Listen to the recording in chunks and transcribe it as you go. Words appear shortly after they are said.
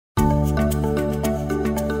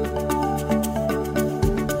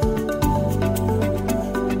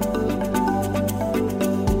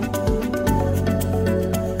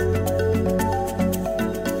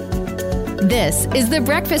This is The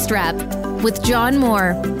Breakfast Wrap with John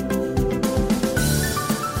Moore.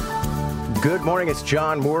 Good morning, it's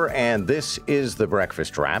John Moore, and this is The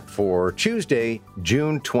Breakfast Wrap for Tuesday,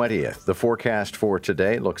 June 20th. The forecast for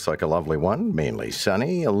today looks like a lovely one, mainly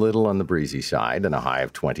sunny, a little on the breezy side, and a high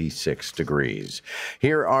of 26 degrees.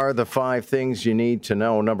 Here are the 5 things you need to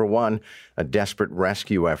know. Number 1, a desperate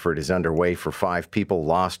rescue effort is underway for 5 people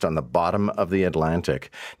lost on the bottom of the Atlantic.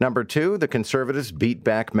 Number 2, the Conservatives beat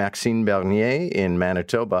back Maxime Bernier in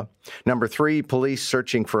Manitoba. Number 3, police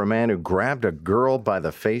searching for a man who grabbed a girl by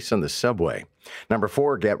the face on the subway. Number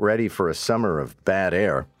 4, get ready for a summer of bad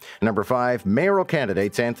air. Number 5, mayoral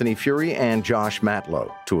candidates Anthony Furey and Josh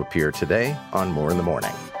Matlow to appear today on More in the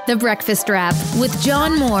Morning. The Breakfast Wrap with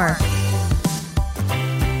John Moore.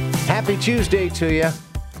 Happy Tuesday to you.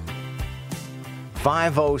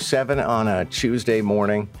 5:07 on a Tuesday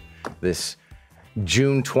morning, this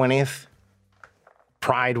June 20th,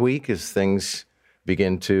 Pride Week, as things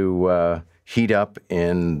begin to heat up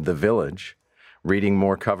in the village. Reading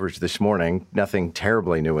more coverage this morning, nothing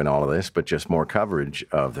terribly new in all of this, but just more coverage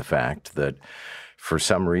of the fact that for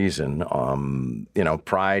some reason,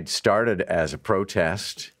 Pride started as a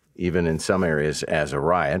protest, even in some areas as a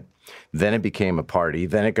riot. Then it became a party.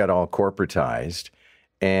 Then it got all corporatized.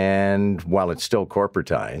 And while it's still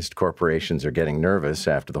corporatized, corporations are getting nervous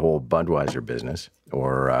after the whole Budweiser business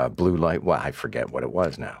or Blue Light. Well, I forget what it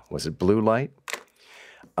was now. Was it Blue Light?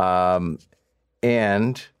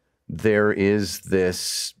 And there is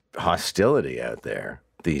this hostility out there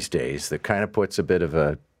these days that kind of puts a bit of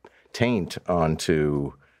a taint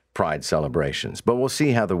onto Pride celebrations. But we'll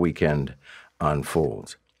see how the weekend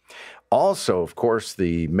unfolds. Also, of course,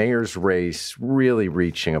 the mayor's race really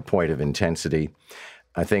reaching a point of intensity.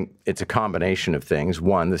 I think it's a combination of things.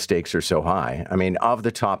 One, the stakes are so high. I mean, of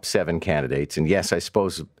the top 7 candidates, and yes, I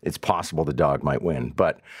suppose it's possible the dog might win,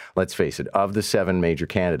 but let's face it, of the 7 major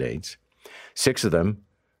candidates, 6 of them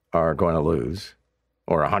are going to lose,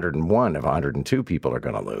 or 101 of 102 people are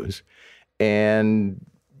going to lose. And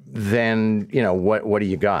then, what do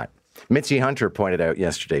you got? Mitzi Hunter pointed out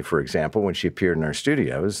yesterday, for example, when she appeared in our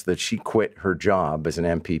studios, that she quit her job as an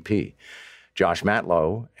MPP. Josh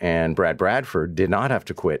Matlow and Brad Bradford did not have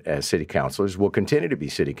to quit as city councillors, will continue to be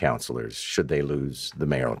city councillors should they lose the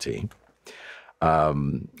mayoralty. I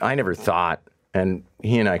never thought, and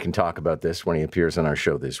he and I can talk about this when he appears on our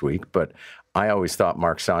show this week, but I always thought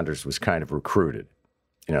Mark Saunders was kind of recruited.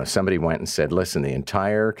 Somebody went and said, listen, the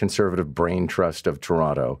entire Conservative brain trust of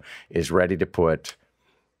Toronto is ready to put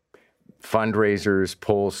fundraisers,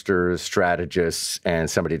 pollsters, strategists, and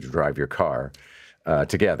somebody to drive your car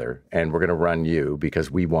together, and we're going to run you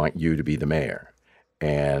because we want you to be the mayor.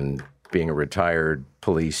 And being a retired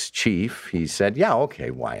police chief, he said, yeah,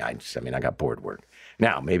 okay, why? I got board work.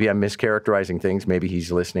 Now, maybe I'm mischaracterizing things. Maybe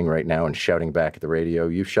he's listening right now and shouting back at the radio,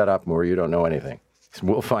 you shut up, Moore, you don't know anything.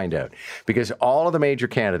 We'll find out. Because all of the major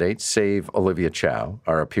candidates, save Olivia Chow,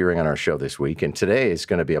 are appearing on our show this week. And today is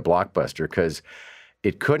going to be a blockbuster because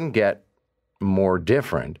it couldn't get more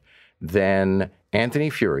different than Anthony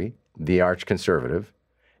Furey, the arch-conservative,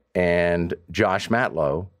 and Josh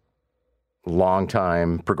Matlow,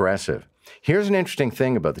 longtime progressive. Here's an interesting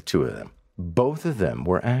thing about the two of them. Both of them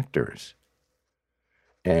were actors.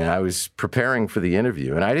 And I was preparing for the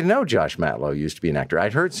interview, and I didn't know Josh Matlow used to be an actor.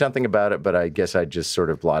 I'd heard something about it, but I guess I just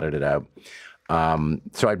sort of blotted it out.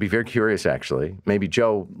 So I'd be very curious, actually. Maybe,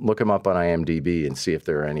 Joe, look him up on IMDb and see if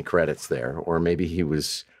there are any credits there. Or maybe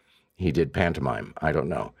he did pantomime. I don't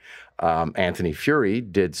know. Anthony Furey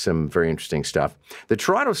did some very interesting stuff. The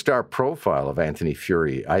Toronto Star profile of Anthony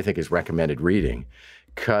Furey, I think, is recommended reading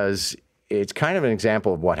because it's kind of an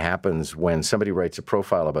example of what happens when somebody writes a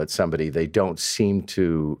profile about somebody they don't seem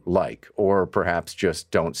to like or perhaps just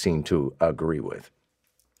don't seem to agree with.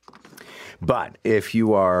 But if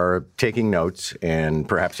you are taking notes and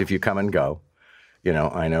perhaps if you come and go,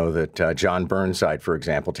 I know that John Burnside, for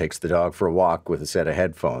example, takes the dog for a walk with a set of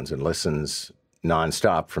headphones and listens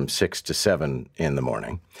nonstop from 6 to 7 in the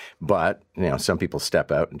morning. But, some people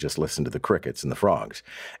step out and just listen to the crickets and the frogs.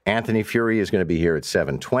 Anthony Furey is going to be here at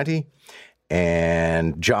 7:20,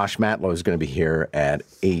 and Josh Matlow is going to be here at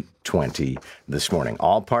 8:20 this morning.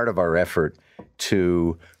 All part of our effort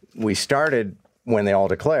we started when they all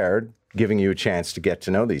declared, giving you a chance to get to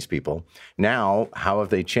know these people. Now, how have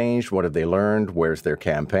they changed? What have they learned? Where's their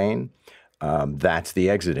campaign? That's the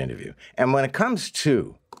exit interview. And when it comes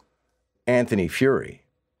to Anthony Furey,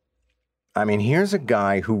 here's a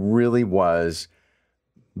guy who really was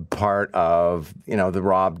part of, the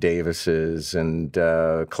Rob Davises and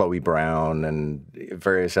Chloe Brown and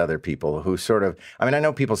various other people who sort of, I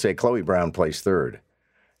know people say Chloe Brown plays third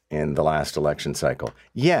in the last election cycle?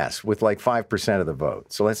 Yes, with like 5% of the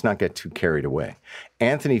vote. So let's not get too carried away.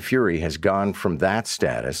 Anthony Furey has gone from that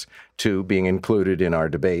status to being included in our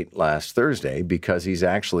debate last Thursday because he's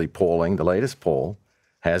actually polling, the latest poll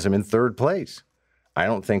has him in third place. I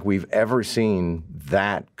don't think we've ever seen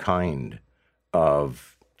that kind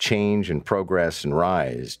of change and progress and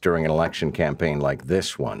rise during an election campaign like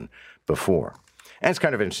this one before. And it's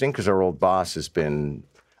kind of interesting because our old boss has been,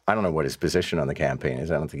 I don't know what his position on the campaign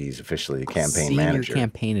is. I don't think he's officially a campaign manager. Senior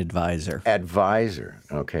campaign advisor. Advisor.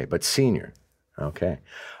 Okay. But senior. Okay.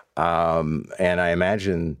 And I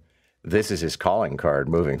imagine this is his calling card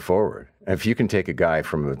moving forward. If you can take a guy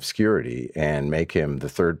from obscurity and make him the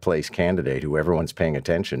third place candidate who everyone's paying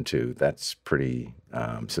attention to, that's pretty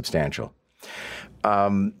substantial.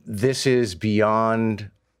 This is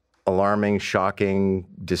beyond alarming, shocking,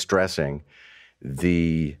 distressing.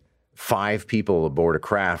 The 5 people aboard a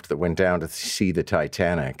craft that went down to see the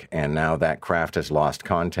Titanic, and now that craft has lost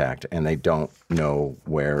contact, and they don't know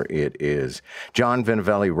where it is. John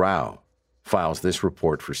Vinavelli Rao files this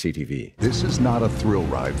report for CTV. This is not a thrill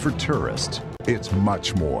ride for tourists. It's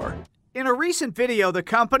much more. In a recent video, the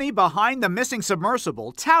company behind the missing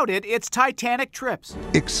submersible touted its Titanic trips.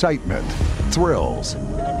 Excitement, thrills.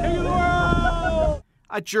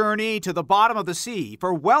 A journey to the bottom of the sea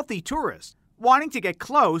for wealthy tourists wanting to get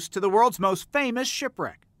close to the world's most famous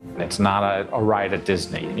shipwreck. It's not a ride at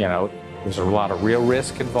Disney. You know, there's a lot of real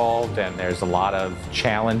risk involved and there's a lot of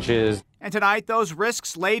challenges. And tonight, those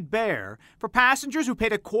risks laid bare for passengers who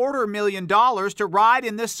paid $250,000 to ride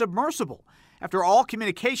in this submersible after all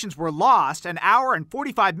communications were lost an hour and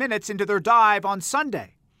 45 minutes into their dive on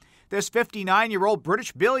Sunday. This 59-year-old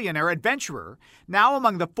British billionaire adventurer, now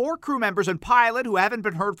among the 4 crew members and pilot who haven't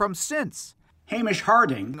been heard from since. Hamish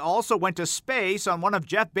Harding also went to space on one of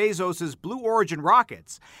Jeff Bezos' Blue Origin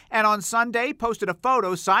rockets, and on Sunday posted a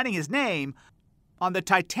photo signing his name on the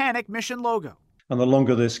Titanic mission logo. And the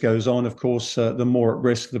longer this goes on, of course, the more at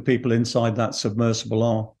risk the people inside that submersible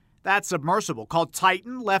are. That submersible, called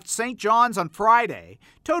Titan, left St. John's on Friday,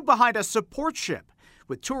 towed behind a support ship,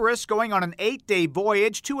 with tourists going on an 8-day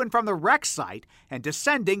voyage to and from the wreck site and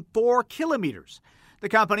descending 4 kilometers. The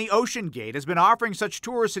company OceanGate has been offering such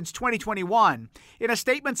tours since 2021, in a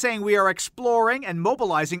statement saying we are exploring and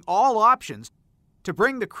mobilizing all options to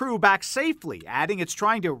bring the crew back safely, adding it's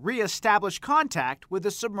trying to reestablish contact with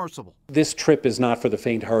the submersible. This trip is not for the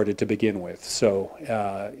faint-hearted to begin with, so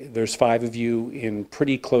there's 5 of you in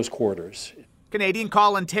pretty close quarters. Canadian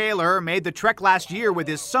Colin Taylor made the trek last year with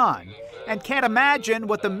his son and can't imagine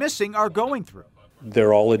what the missing are going through.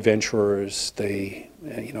 They're all adventurers. They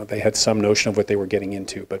had some notion of what they were getting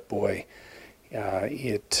into, but boy, I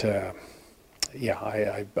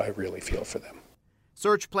really feel for them.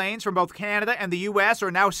 Search planes from both Canada and the U.S. are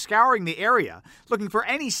now scouring the area, looking for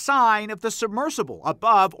any sign of the submersible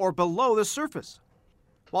above or below the surface.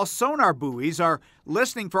 While sonar buoys are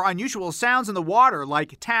listening for unusual sounds in the water,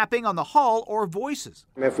 like tapping on the hull or voices.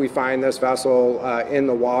 If we find this vessel in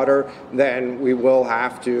the water, then we will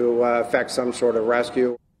have to effect some sort of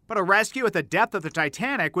rescue. But a rescue at the depth of the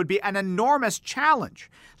Titanic would be an enormous challenge.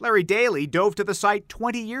 Larry Daly dove to the site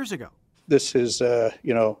 20 years ago. This is,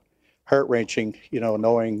 heart-wrenching,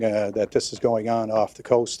 knowing that this is going on off the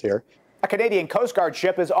coast here. A Canadian Coast Guard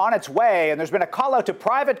ship is on its way, and there's been a call out to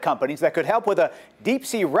private companies that could help with a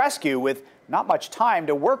deep-sea rescue with not much time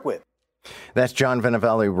to work with. That's John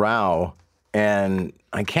Vinavelli Rao, and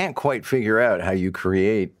I can't quite figure out how you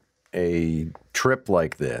create a trip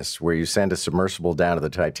like this where you send a submersible down to the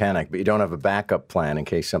Titanic, but you don't have a backup plan in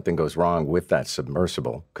case something goes wrong with that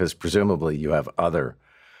submersible, because presumably you have other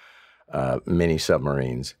mini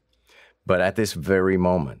submarines. But at this very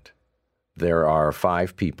moment, there are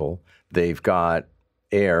 5 people. They've got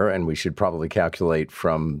air, and we should probably calculate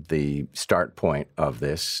from the start point of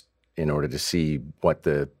this in order to see what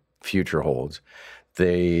the future holds.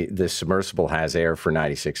 The submersible has air for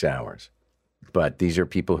 96 hours. But these are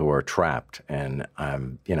people who are trapped. And,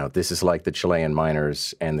 this is like the Chilean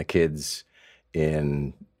miners and the kids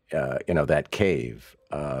in, that cave.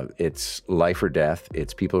 It's life or death.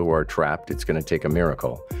 It's people who are trapped. It's going to take a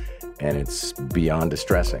miracle. And it's beyond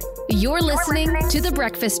distressing. You're listening to The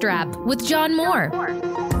Breakfast Wrap with John Moore.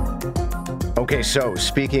 Okay, so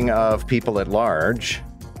speaking of people at large,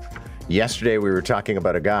 yesterday we were talking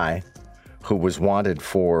about a guy who was wanted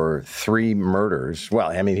for 3 murders. Well,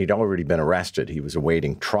 he'd already been arrested. He was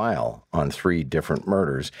awaiting trial on 3 different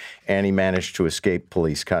murders, and he managed to escape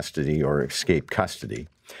police custody or escape custody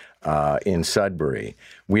in Sudbury.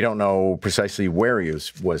 We don't know precisely where he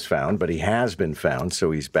was found, but he has been found,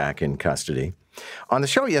 so he's back in custody. On the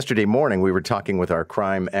show yesterday morning, we were talking with our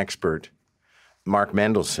crime expert, Mark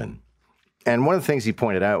Mendelson. And one of the things he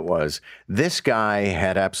pointed out was this guy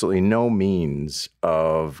had absolutely no means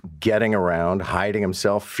of getting around, hiding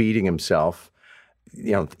himself, feeding himself.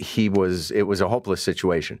 You know, it was a hopeless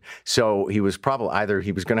situation. So he was probably either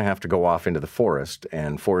he was going to have to go off into the forest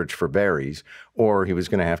and forage for berries, or he was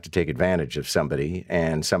going to have to take advantage of somebody,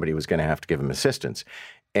 and somebody was going to have to give him assistance.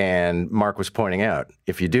 And Mark was pointing out,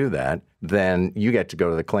 if you do that, then you get to go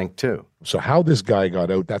to the clink too. So how this guy got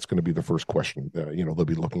out, that's going to be the first question, they'll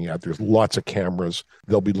be looking at. There's lots of cameras.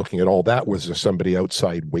 They'll be looking at all that. Was there somebody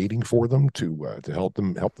outside waiting for them to help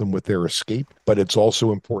them with their escape? But it's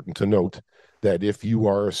also important to note that if you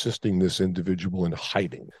are assisting this individual in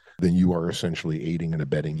hiding, then you are essentially aiding and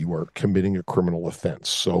abetting. You are committing a criminal offense.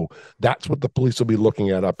 So that's what the police will be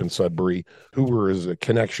looking at up in Sudbury. Who were his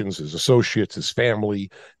connections, his associates, his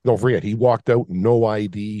family? Don't forget, he walked out, no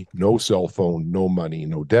ID, no cell phone, no money,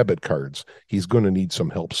 no debit cards. He's going to need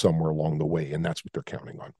some help somewhere along the way, and that's what they're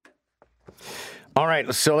counting on. All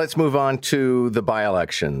right, so let's move on to the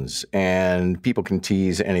by-elections. And people can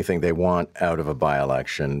tease anything they want out of a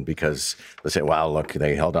by-election because they say, wow, look,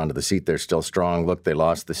 they held on to the seat. They're still strong. Look, they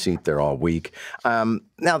lost the seat. They're all weak.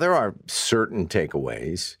 Now, there are certain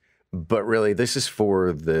takeaways, but really this is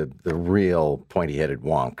for the real pointy-headed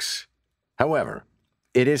wonks. However,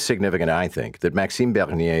 it is significant, I think, that Maxime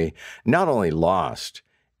Bernier not only lost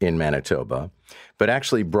in Manitoba, but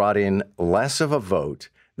actually brought in less of a vote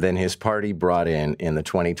than his party brought in the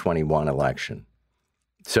 2021 election.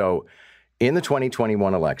 So in the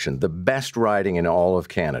 2021 election, the best riding in all of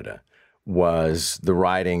Canada was the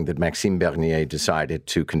riding that Maxime Bernier decided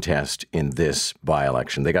to contest in this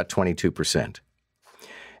by-election. They got 22%.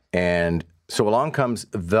 And so along comes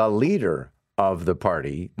the leader of the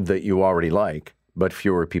party that you already like, but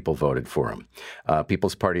fewer people voted for him.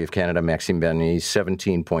 People's Party of Canada, Maxime Bernier,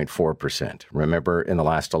 17.4%. Remember, in the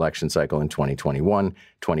last election cycle in 2021,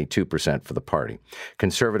 22% for the party.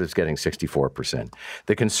 Conservatives getting 64%.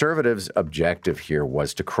 The Conservatives' objective here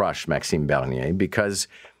was to crush Maxime Bernier because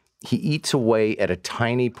he eats away at a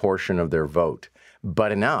tiny portion of their vote,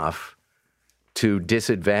 but enough to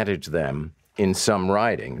disadvantage them in some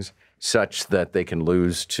ridings such that they can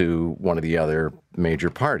lose to one of the other major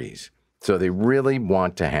parties. So they really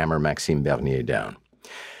want to hammer Maxime Bernier down.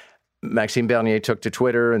 Maxime Bernier took to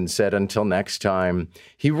Twitter and said, until next time,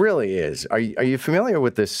 he really is. Are you familiar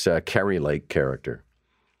with this Kerry Lake character?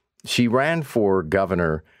 She ran for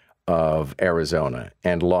governor of Arizona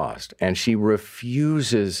and lost, and she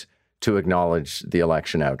refuses to acknowledge the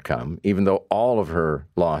election outcome, even though all of her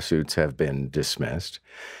lawsuits have been dismissed.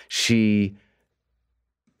 She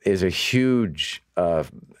is a huge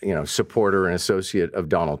supporter and associate of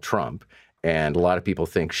Donald Trump. And a lot of people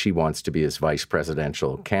think she wants to be his vice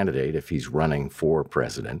presidential candidate if he's running for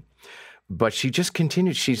president. But she just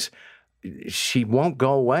continues. She won't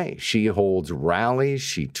go away. She holds rallies.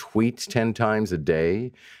 She tweets 10 times a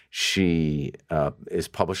day. She is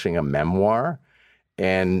publishing a memoir.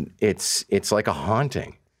 And it's like a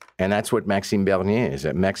haunting. And that's what Maxime Bernier is.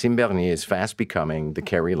 Maxime Bernier is fast becoming the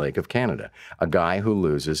Kerry Lake of Canada, a guy who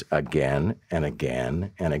loses again and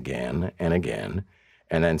again and again and again,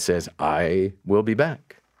 and then says, I will be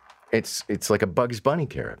back. It's like a Bugs Bunny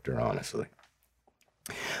character, honestly.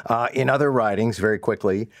 In other ridings, very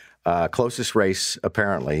quickly, closest race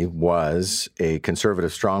apparently was a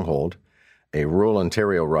Conservative stronghold, a rural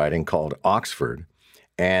Ontario riding called Oxford.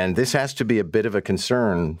 And this has to be a bit of a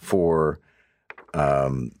concern for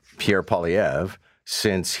Pierre Poilievre,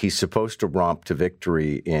 since he's supposed to romp to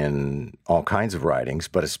victory in all kinds of ridings,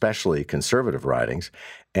 but especially Conservative ridings.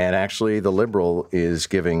 And actually, the Liberal is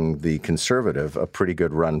giving the Conservative a pretty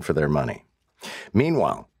good run for their money.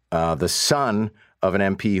 Meanwhile, the son of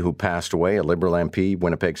an MP who passed away, a Liberal MP,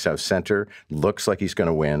 Winnipeg South Centre, looks like he's going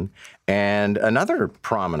to win. And another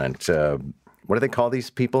prominent, what do they call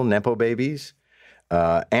these people, Nepo babies?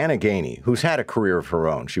 Anna Gainey, who's had a career of her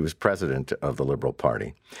own. She was president of the Liberal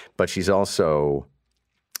Party, but she's also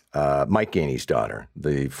Mike Gainey's daughter,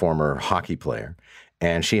 the former hockey player,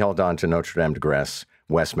 and she held on to Notre Dame de Grâce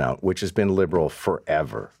Westmount, which has been Liberal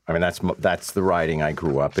forever. I mean, that's the riding I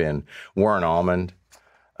grew up in. Warren Almond,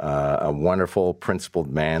 a wonderful, principled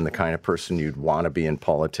man, the kind of person you'd want to be in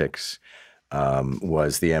politics,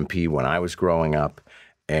 was the MP when I was growing up,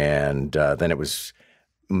 and then it was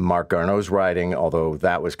Marc Garneau's riding, although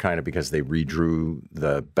that was kind of because they redrew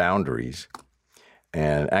the boundaries.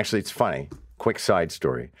 And actually, it's funny. Quick side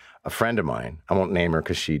story. A friend of mine, I won't name her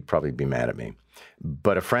because she'd probably be mad at me,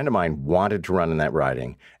 but a friend of mine wanted to run in that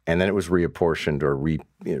riding, and then it was reapportioned or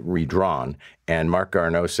redrawn, and Marc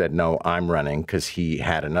Garneau said, no, I'm running, because he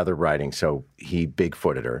had another riding, so he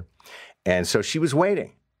bigfooted her. And so she was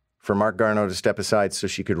waiting for Mark Garneau to step aside so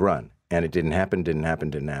she could run. And it didn't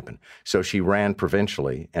happen. So she ran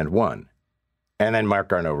provincially and won. And then Mark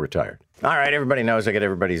Garneau retired. All right, everybody knows I get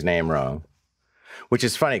everybody's name wrong, which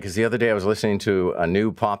is funny because the other day I was listening to a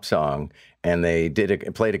new pop song and they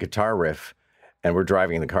played a guitar riff and we're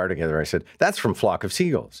driving in the car together. I said, that's from Flock of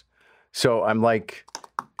Seagulls. So I'm like,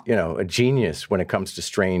 a genius when it comes to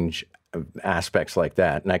strange aspects like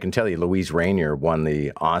that. And I can tell you, Louise Rainier won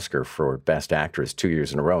the Oscar for Best Actress 2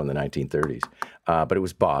 years in a row in the 1930s. But it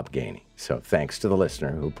was Bob Gainey. So thanks to the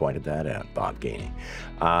listener who pointed that out, Bob Gainey.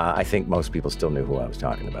 I think most people still knew who I was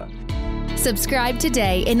talking about. Subscribe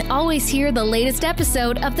today and always hear the latest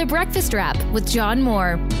episode of The Breakfast Wrap with John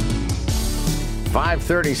Moore.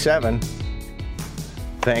 5:37.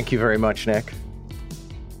 Thank you very much, Nick.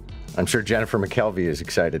 I'm sure Jennifer McKelvey is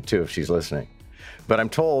excited too if she's listening. But I'm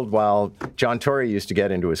told while John Tory used to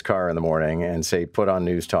get into his car in the morning and say, put on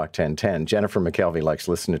News Talk 1010, Jennifer McKelvey likes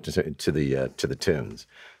listening to the tunes.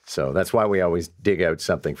 So that's why we always dig out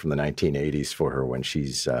something from the 1980s for her when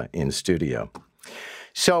she's in studio.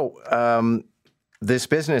 So this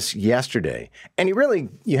business yesterday, and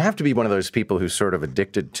you have to be one of those people who's sort of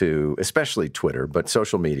addicted to, especially Twitter, but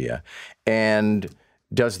social media, and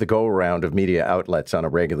does the go-around of media outlets on a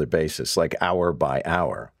regular basis, like hour by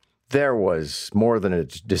hour. There was more than a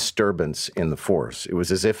disturbance in the force. It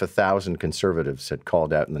was as if 1,000 conservatives had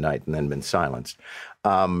called out in the night and then been silenced.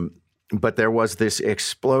 But there was this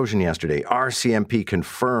explosion yesterday. RCMP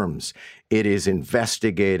confirms it is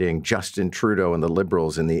investigating Justin Trudeau and the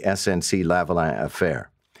Liberals in the SNC-Lavalin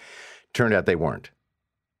affair. Turned out they weren't.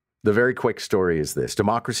 The very quick story is this.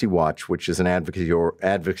 Democracy Watch, which is an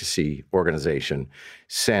advocacy organization,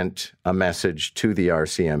 sent a message to the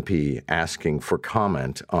RCMP asking for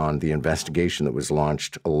comment on the investigation that was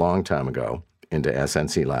launched a long time ago into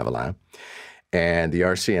SNC-Lavalin. And the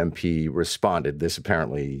RCMP responded, this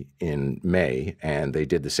apparently in May, and they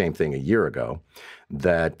did the same thing a year ago,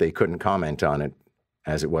 that they couldn't comment on it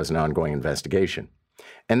as it was an ongoing investigation.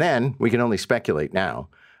 And then, we can only speculate now,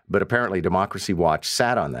 but apparently Democracy Watch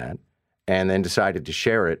sat on that and then decided to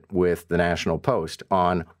share it with the National Post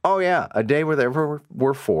on, a day where there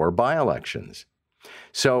were 4 by-elections.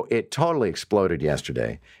 So it totally exploded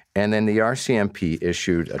yesterday. And then the RCMP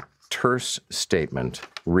issued a terse statement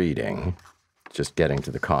reading, just getting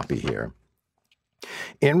to the copy here.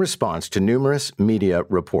 In response to numerous media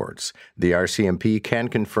reports, the RCMP can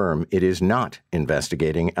confirm it is not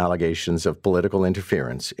investigating allegations of political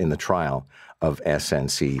interference in the trial of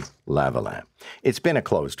SNC-Lavalin. It's been a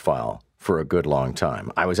closed file for a good long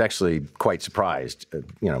time. I was actually quite surprised,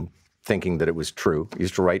 thinking that it was true. I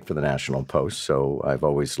used to write for the National Post, so I've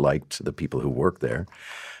always liked the people who work there.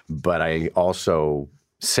 But I also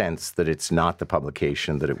sense that it's not the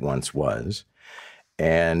publication that it once was.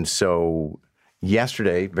 And so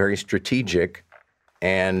yesterday, very strategic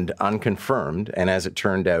and unconfirmed, and as it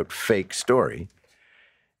turned out, fake story.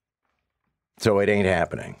 So it ain't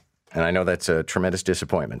happening. And I know that's a tremendous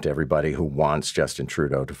disappointment to everybody who wants Justin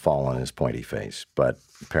Trudeau to fall on his pointy face, but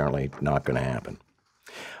apparently not going to happen.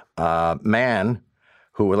 Man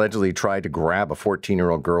who allegedly tried to grab a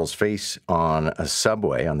 14-year-old girl's face on a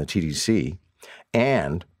subway on the TTC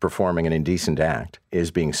and performing an indecent act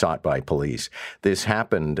is being sought by police. This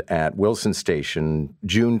happened at Wilson Station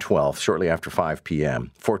June 12th, shortly after 5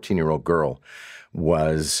 p.m. 14-year-old girl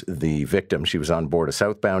was the victim. She was on board a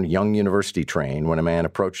southbound Young University train when a man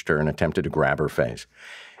approached her and attempted to grab her face.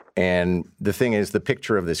 And the thing is, the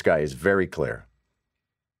picture of this guy is very clear.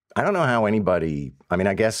 I don't know how anybody,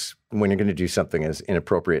 I guess when you're going to do something as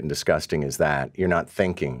inappropriate and disgusting as that, you're not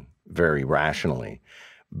thinking very rationally.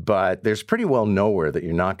 But there's pretty well nowhere that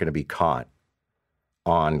you're not going to be caught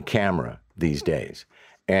on camera these days.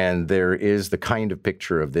 And there is the kind of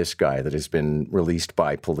picture of this guy that has been released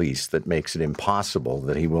by police that makes it impossible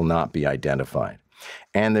that he will not be identified.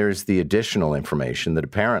 And there's the additional information that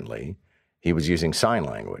apparently he was using sign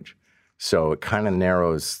language. So it kind of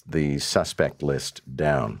narrows the suspect list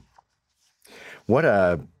down. What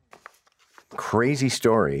a crazy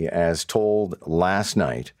story as told last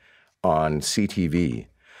night on CTV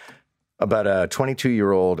about a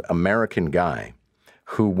 22-year-old American guy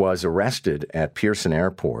who was arrested at Pearson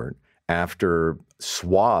Airport after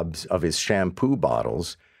swabs of his shampoo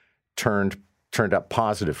bottles turned up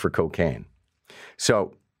positive for cocaine.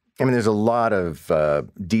 So, there's a lot of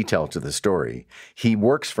detail to the story. He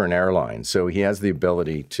works for an airline, so he has the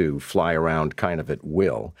ability to fly around kind of at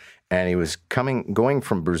will. And he was going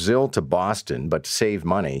from Brazil to Boston, but to save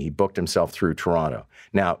money, he booked himself through Toronto.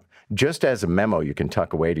 Now, just as a memo you can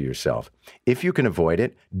tuck away to yourself, if you can avoid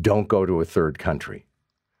it, don't go to a third country.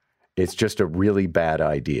 It's just a really bad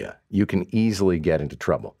idea. You can easily get into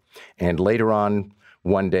trouble. And later on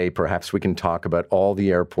one day, perhaps we can talk about all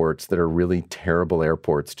the airports that are really terrible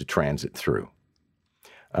airports to transit through.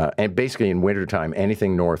 And basically in wintertime,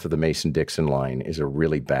 anything north of the Mason-Dixon line is a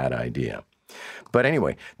really bad idea. But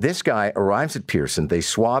anyway, this guy arrives at Pearson. They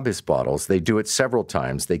swab his bottles. They do it several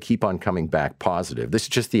times. They keep on coming back positive. This is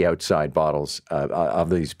just the outside bottles of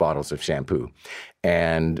these bottles of shampoo.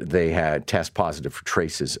 And they had test positive for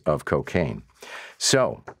traces of cocaine.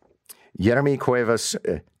 So Jeremy Cuevas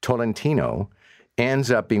Tolentino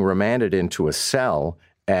ends up being remanded into a cell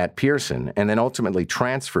at Pearson and then ultimately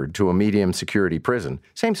transferred to a medium security prison,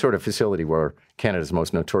 same sort of facility where Canada's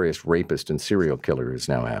most notorious rapist and serial killer is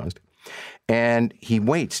now housed. And he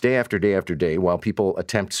waits day after day after day while people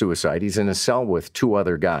attempt suicide. He's in a cell with 2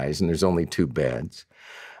 other guys, and there's only 2 beds.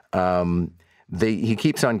 He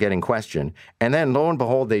keeps on getting questioned. And then, lo and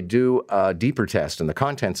behold, they do a deeper test on the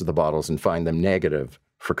contents of the bottles and find them negative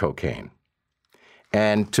for cocaine.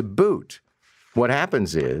 And to boot, what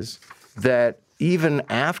happens is that even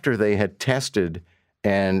after they had tested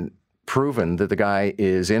and proven that the guy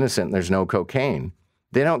is innocent and there's no cocaine,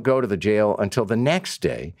 they don't go to the jail until the next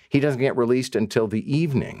day. He doesn't get released until the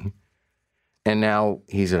evening. And now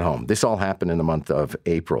he's at home. This all happened in the month of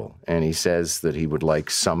April. And he says that he would like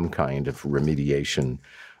some kind of remediation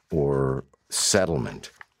or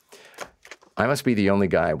settlement. I must be the only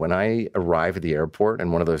guy. When I arrive at the airport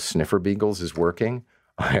and one of those sniffer beagles is working,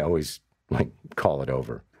 I always call it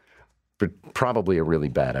over. But probably a really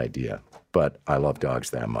bad idea. But I love dogs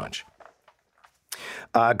that much.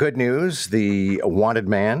 Good news, the wanted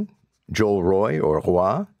man, Joel Roy, or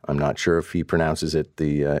Roy, I'm not sure if he pronounces it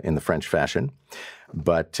in the French fashion,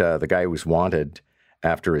 but the guy who was wanted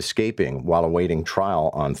after escaping while awaiting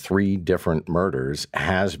trial on 3 different murders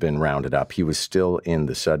has been rounded up. He was still in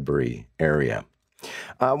the Sudbury area.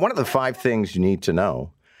 One of the 5 things you need to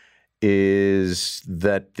know is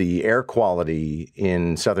that the air quality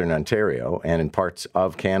in southern Ontario and in parts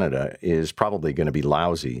of Canada is probably going to be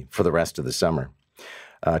lousy for the rest of the summer.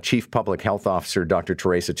 Chief Public Health Officer Dr.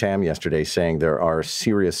 Teresa Tam yesterday saying there are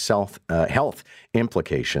serious health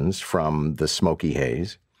implications from the smoky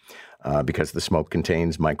haze because the smoke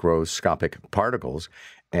contains microscopic particles,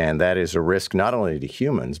 and that is a risk not only to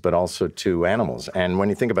humans but also to animals. And when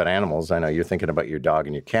you think about animals, I know you're thinking about your dog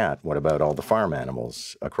and your cat. What about all the farm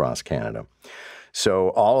animals across Canada? So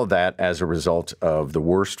all of that as a result of the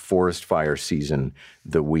worst forest fire season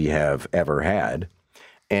that we have ever had.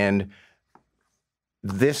 And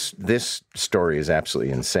this story is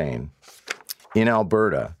absolutely insane. In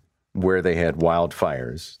Alberta, where they had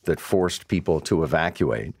wildfires that forced people to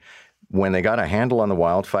evacuate, when they got a handle on the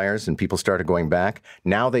wildfires and people started going back,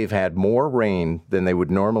 now they've had more rain than they would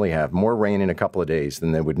normally have, more rain in a couple of days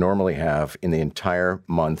than they would normally have in the entire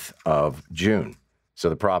month of June. So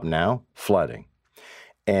the problem now, flooding.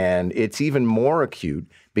 And it's even more acute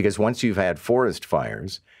because once you've had forest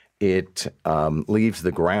fires, it leaves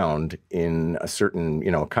the ground in a certain,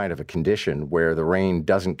 kind of a condition where the rain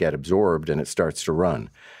doesn't get absorbed and it starts to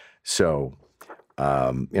run. So,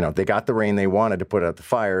 they got the rain they wanted to put out the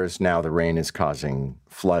fires. Now the rain is causing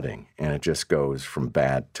flooding, and it just goes from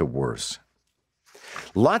bad to worse.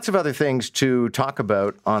 Lots of other things to talk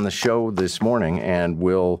about on the show this morning, and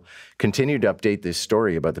we'll continue to update this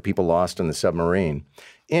story about the people lost in the submarine.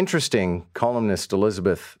 Interesting, columnist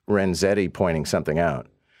Elizabeth Renzetti pointing something out,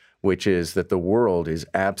 which is that the world is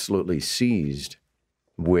absolutely seized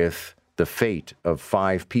with the fate of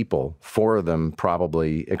 5 people, 4 of them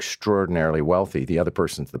probably extraordinarily wealthy. The other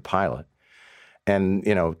person's the pilot. And,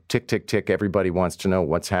 tick, tick, tick, everybody wants to know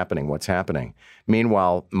what's happening.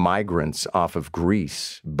 Meanwhile, migrants off of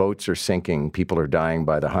Greece, boats are sinking, people are dying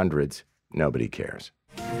by the hundreds. Nobody cares.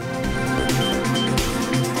 All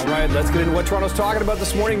right, let's get into what Toronto's talking about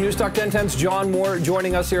this morning. Newstalk 1010's John Moore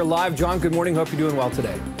joining us here live. John, good morning. Hope you're doing well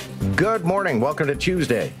today. Good morning. Welcome to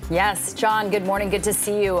Tuesday. Yes, John, good morning. Good to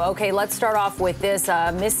see you. Okay, let's start off with this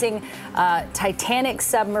missing Titanic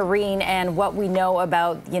submarine and what we know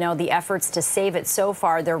about, the efforts to save it so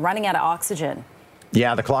far. They're running out of oxygen.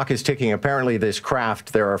 Yeah, the clock is ticking. Apparently, this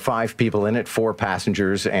craft, there are 5 people in it, 4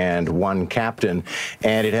 passengers and 1 captain,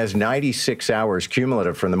 and it has 96 hours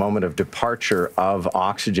cumulative from the moment of departure of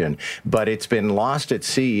oxygen. But it's been lost at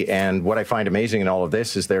sea, and what I find amazing in all of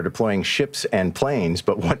this is they're deploying ships and planes,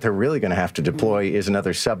 but what they're really going to have to deploy is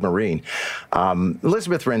another submarine.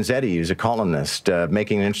 Elizabeth Renzetti, who's a columnist,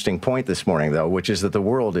 making an interesting point this morning, though, which is that the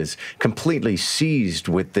world is completely seized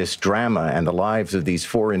with this drama and the lives of these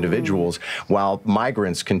 4 individuals, while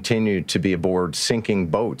migrants continued to be aboard sinking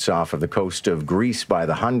boats off of the coast of Greece by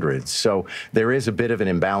the hundreds. So there is a bit of an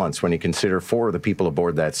imbalance when you consider 4 of the people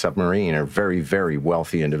aboard that submarine are very, very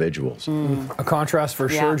wealthy individuals. A contrast for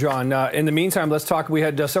sure, John. In the meantime, let's talk. We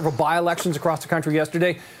had several by-elections across the country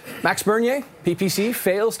yesterday. Max Bernier, PPC,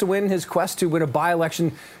 fails to win his quest to win a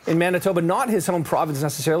by-election in Manitoba. Not his home province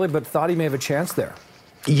necessarily, but thought he may have a chance there.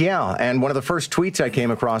 Yeah, and one of the first tweets I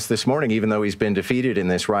came across this morning, even though he's been defeated in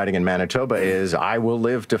this riding in Manitoba, is, "I will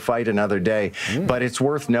live to fight another day." But it's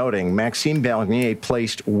worth noting, Maxime Bernier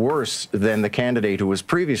placed worse than the candidate who was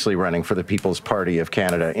previously running for the People's Party of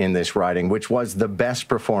Canada in this riding, which was the best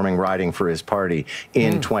performing riding for his party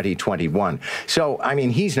in 2021. So, I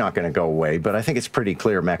mean, he's not going to go away, but I think it's pretty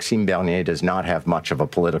clear Maxime Bernier does not have much of a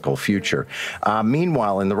political future.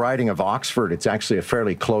 Meanwhile, in the riding of Oxford, it's actually a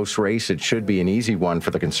fairly close race. It should be an easy one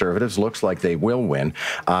for the Conservatives. Looks like they will win.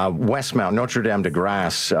 Westmount,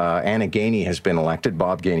 Notre-Dame-de-Grâce, Anna Gainey has been elected,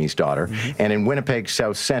 Bob Gainey's daughter. And in Winnipeg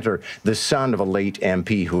South Centre, the son of a late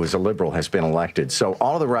MP who is a Liberal has been elected. So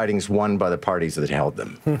all of the ridings won by the parties that held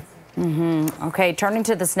them. Okay, turning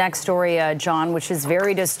to this next story, John, which is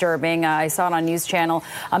very disturbing. I saw it on News Channel.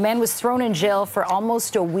 A man was thrown in jail for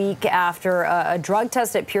almost a week after a drug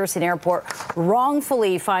test at Pearson Airport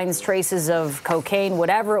wrongfully finds traces of cocaine,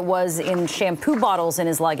 whatever it was, in shampoo bottles in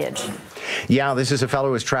his luggage. Yeah, this is a fellow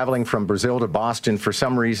who was traveling from Brazil to Boston. For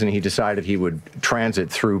some reason, he decided he would transit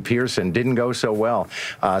through Pearson. Didn't go so well.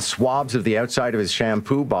 Swabs of the outside of his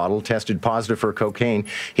shampoo bottle tested positive for cocaine.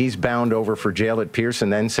 He's bound over for jail at Pearson,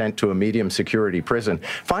 then sent to a medium security prison.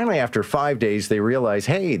 Finally, after 5 days, they realized,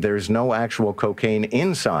 hey, there's no actual cocaine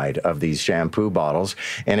inside of these shampoo bottles,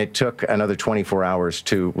 and it took another 24 hours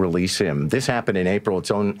to release him. This happened in April.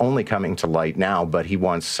 It's only coming to light now, but he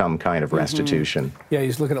wants some kind of restitution. Yeah,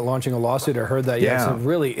 he's looking at launching a lawsuit. I heard that. Yeah, it's a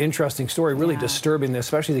really interesting story, really disturbing,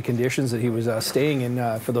 especially the conditions that he was staying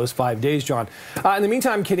in for those 5 days, John. In the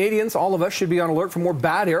meantime, Canadians, all of us, should be on alert for more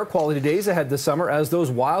bad air quality days ahead this summer as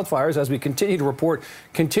those wildfires, as we continue to report,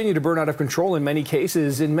 continue to burn out of control in many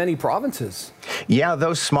cases in many provinces. Yeah,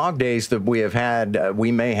 those smog days that we have had,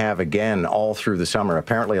 we may have again all through the summer.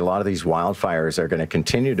 Apparently, a lot of these wildfires are going to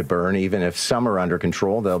continue to burn. Even if some are under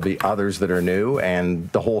control, there'll be others that are new,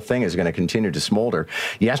 and the whole thing is going to continue to smolder.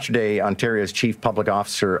 Yesterday, Ontario's Chief Public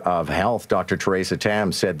Officer of Health, Dr. Theresa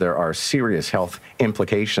Tam, said there are serious health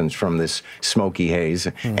implications from this smoky haze.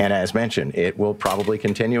 And as mentioned, it will probably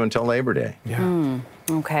continue until Labor Day.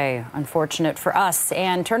 Okay, unfortunate for us.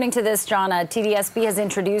 And turning to this, John, TDSB has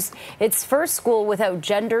introduced its first school without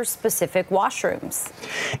gender-specific washrooms.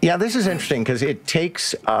 Yeah, this is interesting because it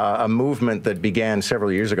takes a movement that began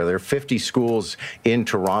several years ago. There are 50 schools in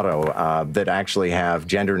Toronto that actually have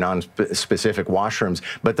gender non-specific washrooms,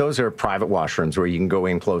 but those are private washrooms where you can go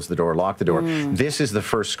in, close the door, lock the door. This is the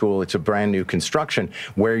first school. It's a brand new construction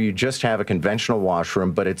where you just have a conventional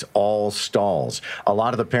washroom, but it's all stalls. A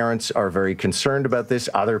lot of the parents are very concerned about this.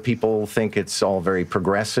 Other people think it's all very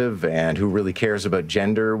progressive, and who really cares about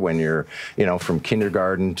gender when you're, from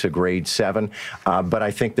kindergarten to grade 7. But I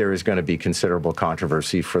think there is going to be considerable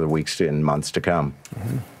controversy for the weeks and months to come.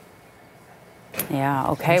 Yeah,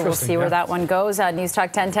 okay, we'll see where that one goes. News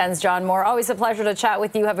Talk 1010's John Moore. Always a pleasure to chat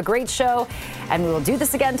with you. Have a great show, and we will do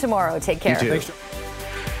this again tomorrow. Take care. You too.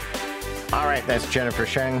 All right, that's Jennifer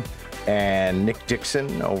Sheng and Nick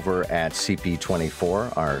Dixon over at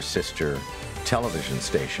CP24, our sister television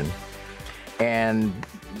station. And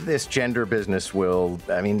this gender business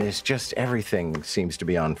there's just everything seems to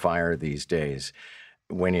be on fire these days.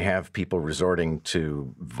 When you have people resorting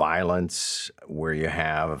to violence, where you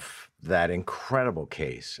have that incredible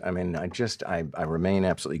case. I mean, I remain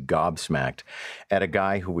absolutely gobsmacked at a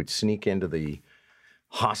guy who would sneak into the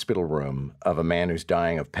hospital room of a man who's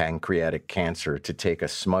dying of pancreatic cancer to take a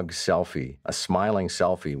smug selfie, a smiling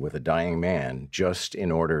selfie with a dying man, just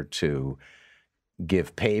in order to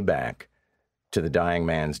give payback to the dying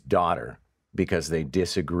man's daughter because they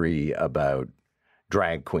disagree about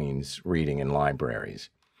drag queens reading in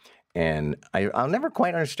libraries. And I'll never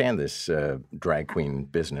quite understand this drag queen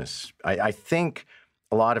business. I think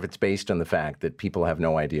a lot of it's based on the fact that people have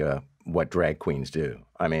no idea what drag queens do.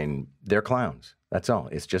 I mean, they're clowns. That's all.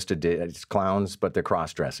 It's just it's clowns, but they're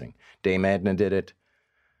cross-dressing. Dame Edna did it.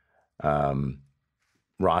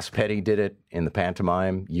 Ross Petty did it in the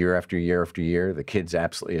pantomime year after year after year. The kids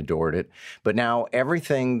absolutely adored it. But now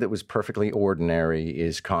everything that was perfectly ordinary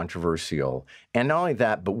is controversial. And not only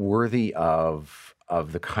that, but worthy of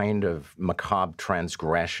the kind of macabre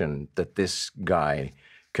transgression that this guy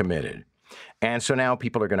committed. And so now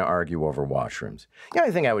people are going to argue over washrooms. The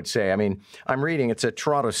only thing I would say, I'm reading, it's a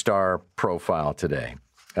Toronto Star profile today.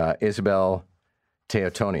 Isabel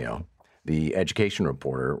Teotonio the education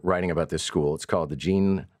reporter, writing about this school. It's called the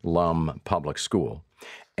Gene Lum Public School.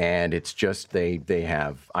 And it's just they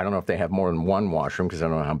have, I don't know if they have more than one washroom because I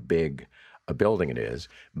don't know how big a building it is,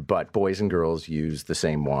 but boys and girls use the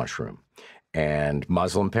same washroom. And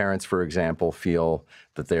Muslim parents, for example, feel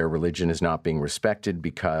that their religion is not being respected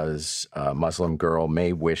because a Muslim girl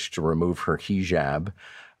may wish to remove her hijab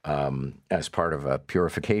as part of a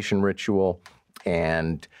purification ritual.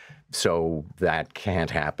 And so that can't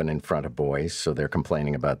happen in front of boys, so they're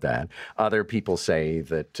complaining about that. Other people say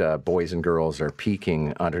that boys and girls are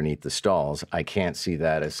peeking underneath the stalls. I can't see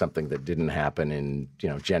that as something that didn't happen in,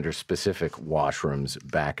 gender-specific washrooms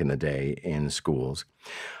back in the day in schools.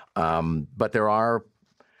 But there are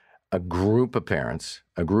a group of parents,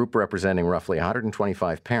 a group representing roughly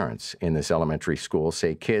 125 parents in this elementary school,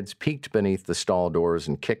 say kids peeked beneath the stall doors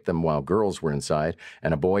and kicked them while girls were inside,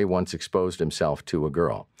 and a boy once exposed himself to a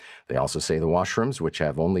girl. They also say the washrooms, which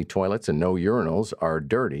have only toilets and no urinals, are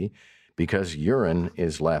dirty because urine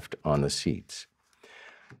is left on the seats.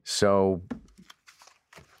 So,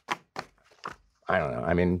 I don't know.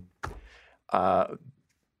 I mean,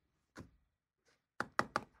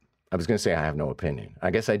 I was going to say I have no opinion.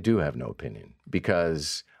 I guess I do have no opinion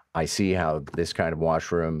because I see how this kind of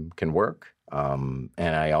washroom can work. And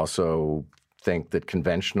I also think that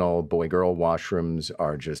conventional boy-girl washrooms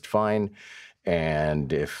are just fine.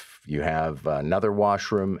 And if you have another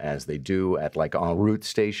washroom, as they do at like en route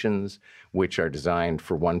stations, which are designed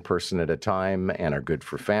for one person at a time and are good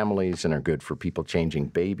for families and are good for people changing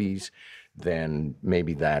babies, then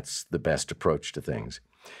maybe that's the best approach to things.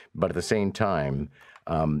 But at the same time,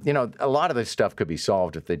 a lot of this stuff could be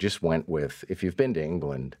solved if they just went with, if you've been to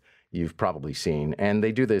England, you've probably seen, and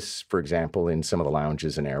they do this, for example, in some of the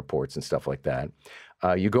lounges and airports and stuff like that.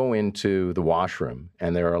 You go into the washroom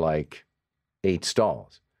and there are like 8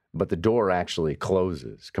 stalls, but the door actually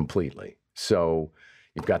closes completely. So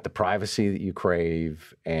you've got the privacy that you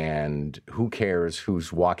crave, and who cares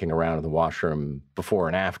who's walking around in the washroom before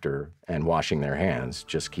and after and washing their hands.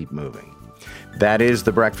 Just keep moving. That is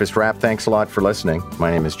The Breakfast Wrap. Thanks a lot for listening. My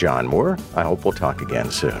name is John Moore. I hope we'll talk again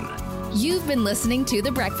soon. You've been listening to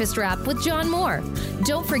The Breakfast Wrap with John Moore.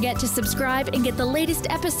 Don't forget to subscribe and get the latest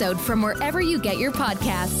episode from wherever you get your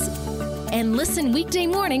podcasts. And listen weekday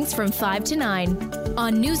mornings from 5 to 9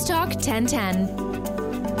 on News Talk 1010.